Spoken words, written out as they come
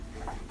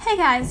Hey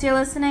guys, you're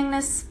listening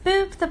to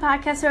Spook, the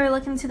podcast where we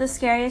look into the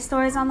scariest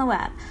stories on the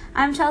web.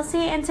 I'm Chelsea,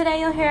 and today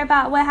you'll hear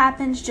about what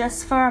happens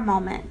just for a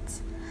moment.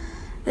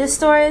 This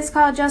story is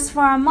called Just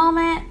for a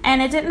Moment,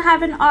 and it didn't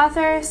have an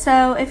author,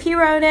 so if you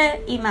wrote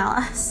it, email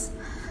us.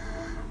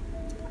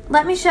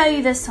 Let me show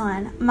you this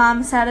one,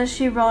 Mom said as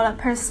she rolled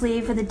up her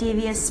sleeve with a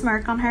devious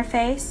smirk on her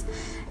face.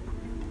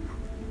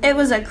 It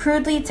was a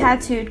crudely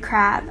tattooed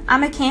crab.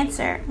 I'm a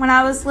Cancer. When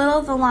I was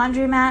little, the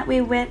laundromat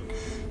we went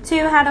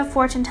to had a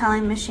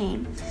fortune-telling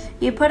machine.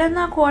 You put in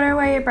the quarter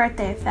where your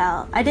birthday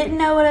fell. I didn't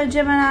know what a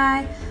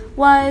Gemini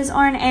was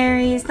or an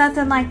Aries,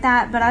 nothing like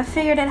that, but I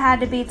figured it had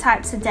to be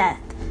types of death,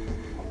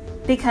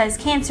 because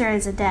Cancer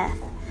is a death.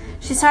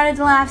 She started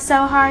to laugh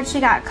so hard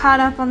she got caught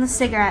up on the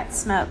cigarette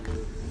smoke.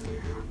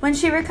 When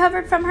she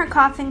recovered from her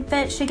coughing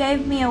fit, she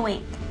gave me a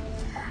wink.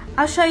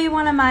 I'll show you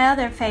one of my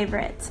other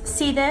favorites.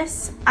 See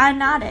this? I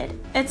nodded.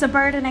 It's a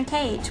bird in a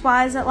cage.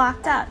 Why is it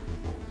locked up?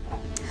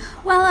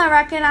 Well,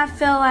 I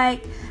feel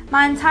like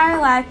my entire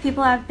life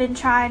people have been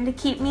trying to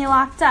keep me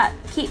locked up,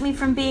 keep me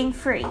from being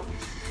free.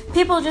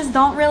 People just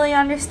don't really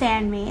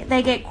understand me.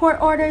 They get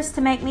court orders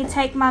to make me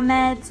take my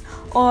meds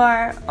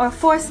or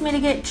force me to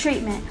get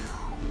treatment.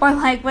 Or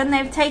like when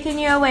they've taken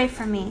you away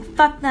from me.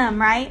 Fuck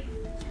them, right?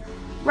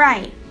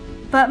 Right.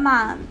 But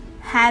Mom,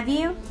 have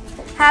you?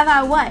 Have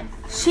I what?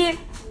 She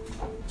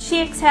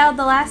exhaled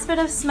the last bit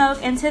of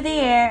smoke into the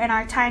air in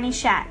our tiny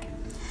shack.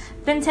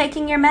 Been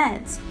taking your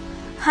meds.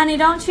 Honey,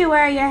 don't you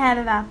worry your head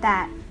about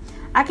that.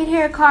 I could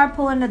hear a car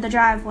pull into the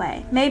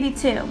driveway, maybe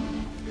two.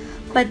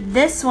 But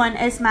this one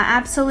is my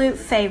absolute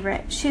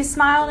favorite. She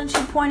smiled and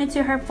she pointed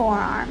to her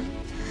forearm.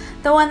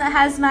 The one that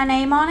has my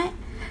name on it?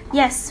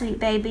 Yes, sweet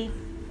baby.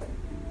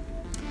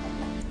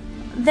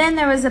 Then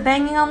there was a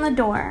banging on the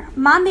door.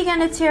 Mom began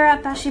to tear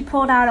up as she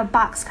pulled out a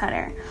box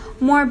cutter.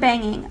 More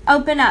banging.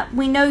 Open up.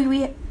 We know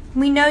you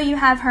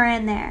have her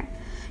in there.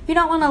 You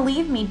don't want to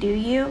leave me, do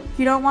you?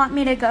 You don't want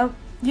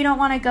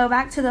to go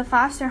back to the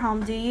foster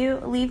home, do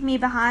you? Leave me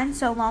behind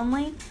so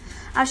lonely?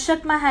 I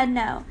shook my head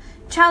no.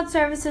 Child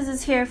Services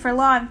is here for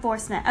law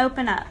enforcement.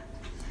 Open up.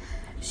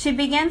 She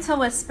began to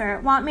whisper,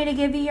 want me to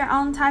give you your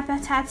own type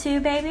of tattoo,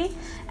 baby?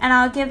 And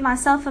I'll give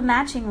myself a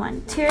matching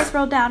one. Tears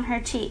rolled down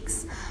her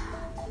cheeks.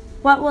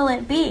 What will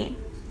it be?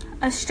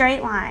 A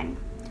straight line.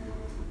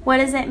 What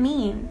does it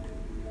mean?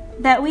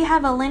 That we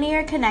have a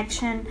linear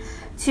connection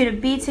to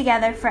be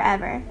together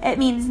forever. It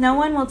means no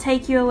one will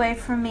take you away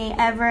from me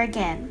ever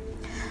again.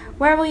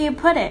 Where will you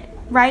put it?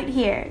 Right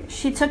here.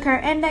 She took her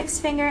index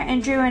finger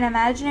and drew an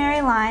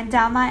imaginary line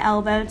down my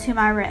elbow to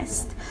my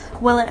wrist.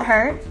 Will it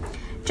hurt?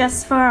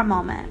 Just for a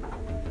moment.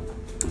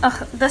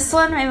 Ugh, this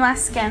one made my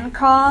skin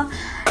crawl.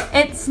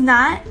 It's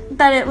not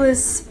that it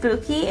was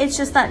spooky, it's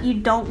just that you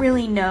don't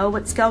really know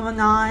what's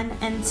going on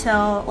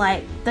until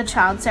like the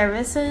child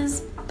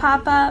services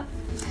pop up.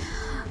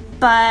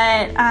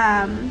 But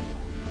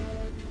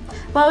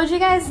what would you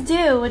guys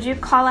do? Would you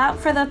call out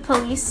for the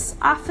police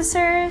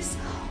officers?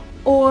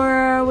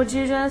 Or would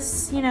you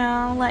just,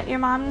 let your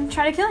mom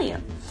try to kill you?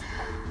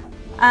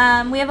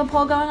 We have a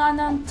poll going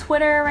on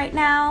Twitter right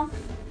now,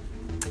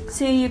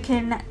 so you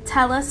can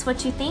tell us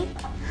what you think.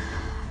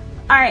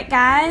 Alright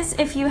guys,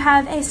 if you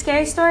have a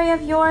scary story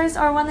of yours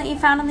or one that you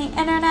found on the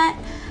internet,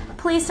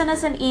 please send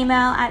us an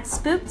email at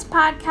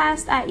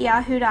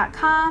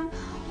spookedpodcast@yahoo.com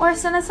or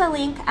send us a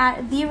link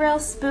at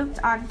TheRealSpooked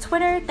on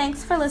Twitter.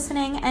 Thanks for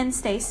listening and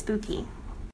stay spooky.